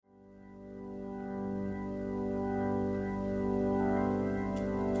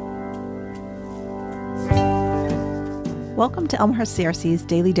Welcome to Elmhurst CRC's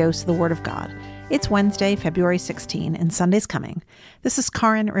Daily Dose of the Word of God. It's Wednesday, February 16, and Sunday's coming. This is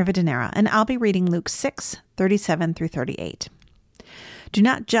Karin Rivadeneira, and I'll be reading Luke 6, 37 through 38. Do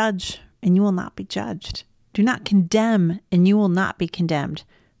not judge, and you will not be judged. Do not condemn, and you will not be condemned.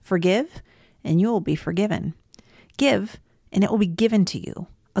 Forgive, and you will be forgiven. Give, and it will be given to you.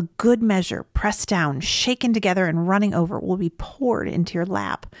 A good measure, pressed down, shaken together, and running over will be poured into your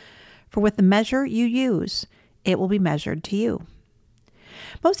lap. For with the measure you use, it will be measured to you.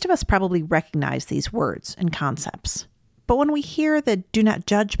 Most of us probably recognize these words and concepts. But when we hear the do not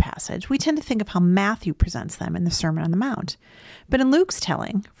judge passage, we tend to think of how Matthew presents them in the Sermon on the Mount. But in Luke's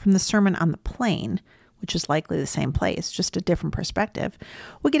telling from the Sermon on the Plain, which is likely the same place, just a different perspective,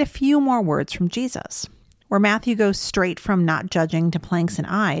 we get a few more words from Jesus. Where Matthew goes straight from not judging to planks and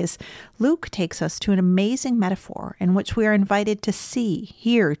eyes, Luke takes us to an amazing metaphor in which we are invited to see,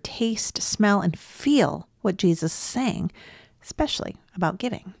 hear, taste, smell, and feel what Jesus is saying, especially about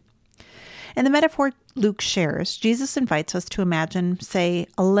giving. In the metaphor Luke shares, Jesus invites us to imagine, say,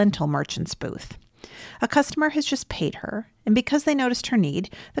 a lentil merchant's booth. A customer has just paid her, and because they noticed her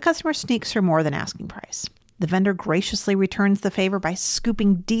need, the customer sneaks her more than asking price. The vendor graciously returns the favor by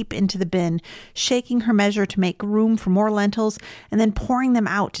scooping deep into the bin, shaking her measure to make room for more lentils, and then pouring them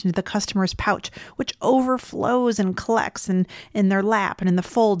out into the customer's pouch, which overflows and collects in their lap and in the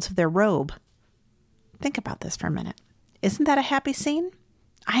folds of their robe. Think about this for a minute. Isn't that a happy scene?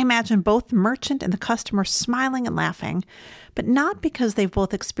 I imagine both the merchant and the customer smiling and laughing, but not because they've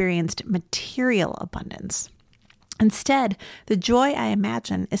both experienced material abundance. Instead, the joy I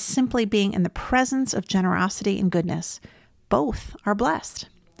imagine is simply being in the presence of generosity and goodness. Both are blessed.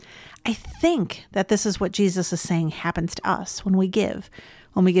 I think that this is what Jesus is saying happens to us when we give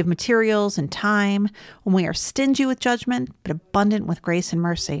materials and time, when we are stingy with judgment, but abundant with grace and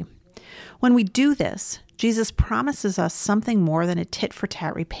mercy. When we do this, Jesus promises us something more than a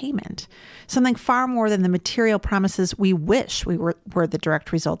tit-for-tat repayment, something far more than the material promises we wish we were the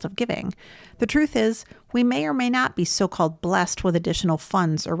direct result of giving. The truth is, we may or may not be so-called blessed with additional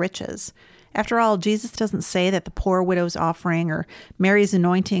funds or riches. After all, Jesus doesn't say that the poor widow's offering or Mary's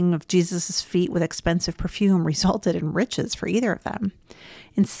anointing of Jesus' feet with expensive perfume resulted in riches for either of them.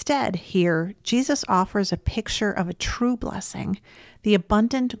 Instead, here, Jesus offers a picture of a true blessing, the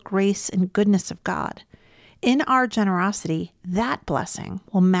abundant grace and goodness of God. In our generosity, that blessing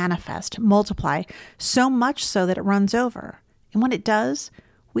will manifest, multiply, so much so that it runs over. And when it does,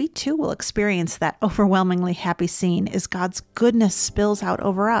 we too will experience that overwhelmingly happy scene as God's goodness spills out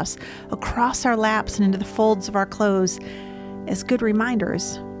over us, across our laps and into the folds of our clothes, as good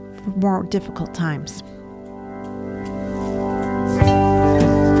reminders for more difficult times.